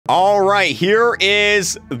All right, here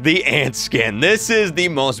is the ant skin. This is the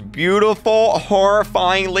most beautiful,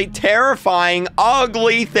 horrifyingly terrifying,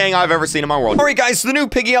 ugly thing I've ever seen in my world. All right, guys, so the new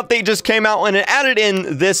Piggy update just came out, and it added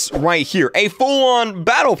in this right here. A full-on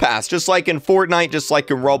battle pass, just like in Fortnite, just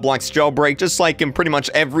like in Roblox Jailbreak, just like in pretty much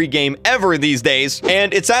every game ever these days.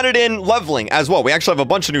 And it's added in leveling as well. We actually have a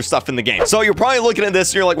bunch of new stuff in the game. So you're probably looking at this,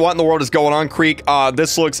 and you're like, what in the world is going on, Creek?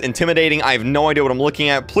 This looks intimidating. I have no idea what I'm looking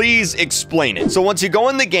at. Please explain it. So once you go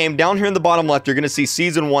in the game, down here in the bottom left, you're going to see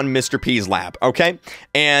Season 1 Mr. P's Lab, okay?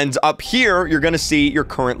 And up here, you're going to see your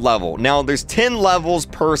current level. Now, there's 10 levels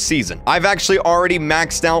per season. I've actually already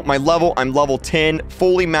maxed out my level. I'm level 10,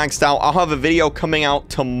 fully maxed out. I'll have a video coming out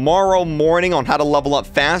tomorrow morning on how to level up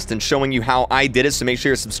fast and showing you how I did it, so make sure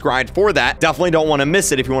you're subscribed for that. Definitely don't want to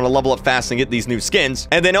miss it if you want to level up fast and get these new skins.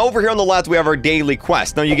 And then over here on the left, we have our daily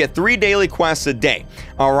quest. Now, you get 3 daily quests a day,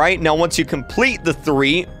 all right? Now, once you complete the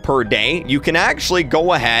 3 per day, you can actually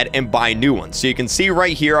go ahead and buy new ones. So you can see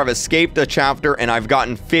right here, I've escaped a chapter and I've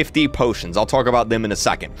gotten 50 potions. I'll talk about them in a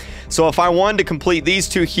second. So if I wanted to complete these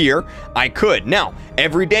 2 here, I could. Now,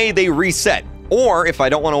 every day they reset. Or if I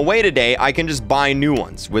don't want to wait a day, I can just buy new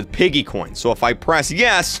ones with Piggy coins. So if I press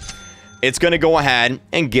yes, it's going to go ahead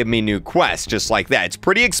and give me new quests, just like that. It's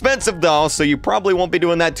pretty expensive, though, so you probably won't be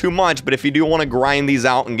doing that too much, but if you do want to grind these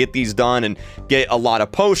out and get these done and get a lot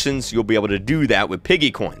of potions, you'll be able to do that with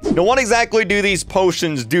Piggy coins. Now, what exactly do these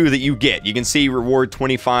potions do that you get? You can see reward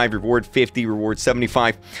 25, reward 50, reward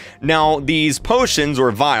 75. Now, these potions,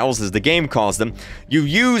 or vials, as the game calls them, you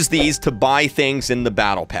use these to buy things in the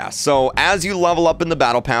Battle Pass. So, as you level up in the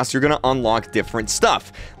Battle Pass, you're going to unlock different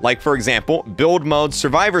stuff. Like, for example, Build Mode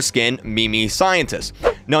Survivor Skin, Mimi Scientist.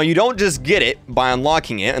 Now, you don't just get it by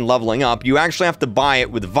unlocking it and leveling up. You actually have to buy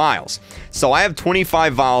it with vials. So I have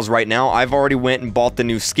 25 vials right now. I've already went and bought the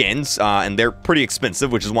new skins, and they're pretty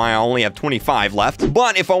expensive, which is why I only have 25 left.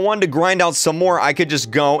 But if I wanted to grind out some more, I could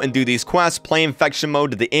just go and do these quests, play infection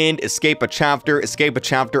mode to the end, escape a chapter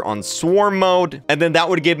on swarm mode, and then that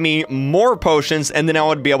would give me more potions, and then I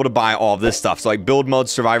would be able to buy all of this stuff. So like Build Mode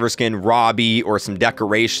Survivor Skin, Robbie, or some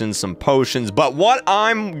decorations, some potions. But what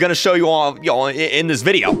I'm gonna show you all in this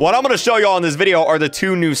video, in this video are the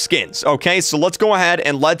 2 new skins. Okay, so let's go ahead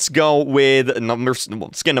and let's go with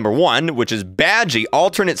skin number 1, which is BADGY,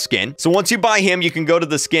 alternate skin. So once you buy him, you can go to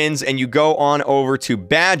the skins and you go on over to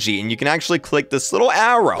BADGY, and you can actually click this little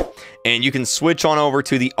arrow and you can switch on over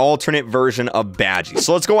to the alternate version of BADGY.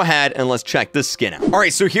 So let's go ahead and let's check this skin out. All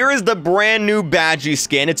right, so here is the brand new BADGY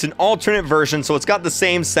skin. It's an alternate version, so it's got the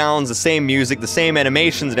same sounds, the same music, the same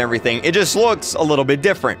animations and everything. It just looks a little bit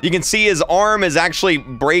different. You can see his arm is actually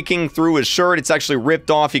breaking through his shirt. It's actually ripped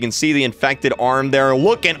off. You can see the infected arm there,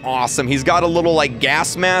 looking awesome. He's got a little like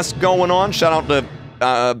gas mask going on. Shout out to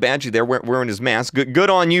BADGY there wearing his mask. Good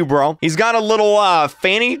on you, bro. He's got a little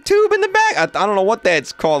fanny tube in the back. I don't know what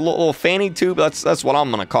that's called. Little fanny tube. That's what I'm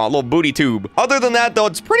gonna call it. Little booty tube. Other than that, though,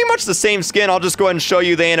 it's pretty much the same skin. I'll just go ahead and show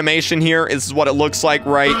you the animation here. This is what it looks like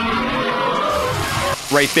right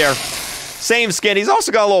there. Same skin. He's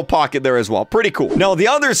also got a little pocket there as well. Pretty cool. Now, the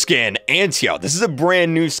other skin, ANTEO. This is a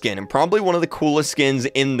brand new skin and probably one of the coolest skins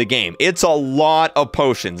in the game. It's a lot of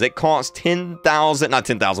potions. It costs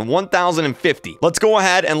 1,050. Let's go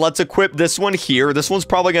ahead and let's equip this one here. This one's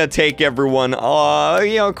probably going to take everyone,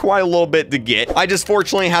 quite a little bit to get. I just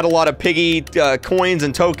fortunately had a lot of Piggy coins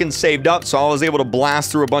and tokens saved up, so I was able to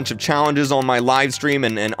blast through a bunch of challenges on my live stream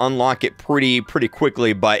and unlock it pretty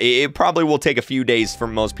quickly, but it probably will take a few days for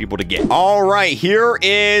most people to get. All right, here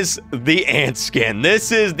is the ant skin.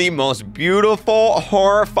 This is the most beautiful,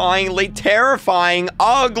 horrifyingly terrifying,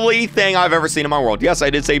 ugly thing I've ever seen in my world. Yes, I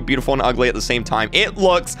did say beautiful and ugly at the same time. It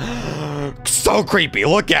looks so creepy.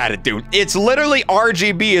 Look at it, dude. It's literally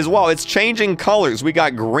RGB as well. It's changing colors. We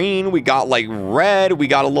got green, we got like red, we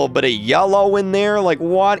got a little bit of yellow in there. Like,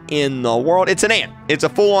 what in the world? It's an ant. It's a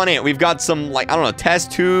full-on ant. We've got some, like, I don't know, test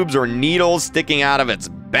tubes or needles sticking out of its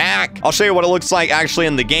back. I'll show you what it looks like actually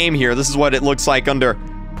in the game here. This is what it looks like under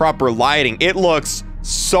proper lighting. It looks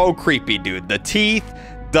so creepy, dude. The teeth,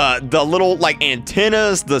 the little like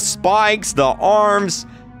antennas, the spikes, the arms.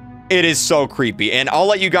 It is so creepy. And I'll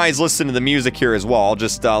let you guys listen to the music here as well. I'll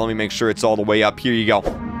just let me make sure it's all the way up. Here you go.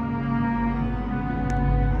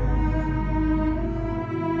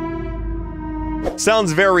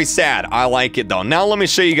 Sounds very sad. I like it though. Now let me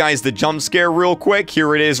show you guys the jump scare real quick.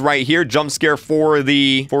 Here it is right here. Jump scare for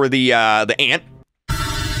the ant.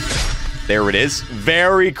 There it is.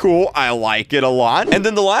 Very cool. I like it a lot. And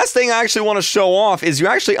then the last thing I actually want to show off is you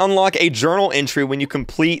actually unlock a journal entry when you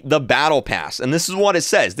complete the battle pass. And this is what it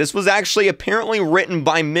says. This was actually apparently written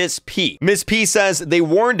by Miss P. Miss P says, "They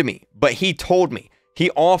warned me, but he told me.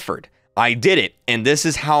 He offered. I did it, and this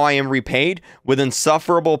is how I am repaid, with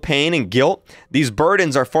insufferable pain and guilt. These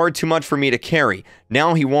burdens are far too much for me to carry.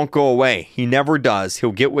 Now he won't go away. He never does.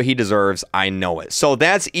 He'll get what he deserves. I know it. So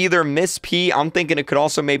that's either Miss P. I'm thinking it could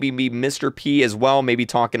also maybe be Mr. P as well. Maybe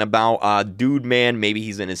talking about Dude Man. Maybe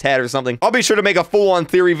he's in his head or something. I'll be sure to make a full-on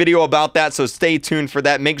theory video about that, so stay tuned for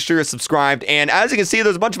that. Make sure you're subscribed. And as you can see,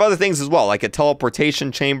 there's a bunch of other things as well, like a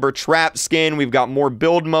teleportation chamber, trap skin. We've got more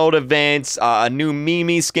build mode events, a new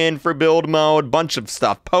Mimi skin for build mode, bunch of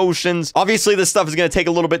stuff, potions. Obviously, this stuff is going to take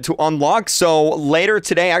a little bit to unlock. So later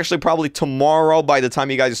today, actually probably tomorrow, by the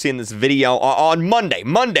time you guys are seeing this video, on Monday,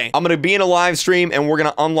 I'm going to be in a live stream, and we're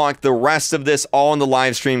going to unlock the rest of this all in the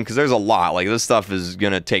live stream, because there's a lot. Like, this stuff is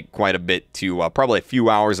going to take quite a bit to, probably a few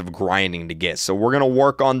hours of grinding to get. So we're going to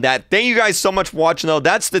work on that. Thank you guys so much for watching, though.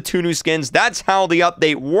 That's the 2 new skins. That's how the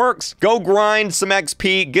update works. Go grind some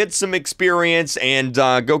XP, get some experience, and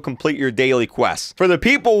go complete your daily quests. For the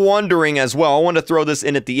people wondering as well, I want to throw this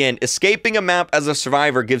in at the end. Escaping a map as a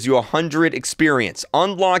survivor gives you 100 experience.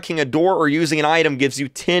 Unlocking a door or using an item gives you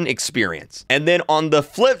 10 experience. And then on the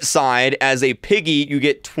flip side, as a piggy, you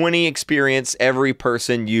get 20 experience every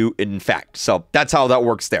person you infect. So that's how that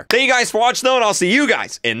works there. Thank you guys for watching, though, and I'll see you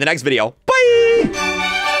guys in the next video.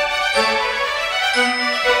 Bye!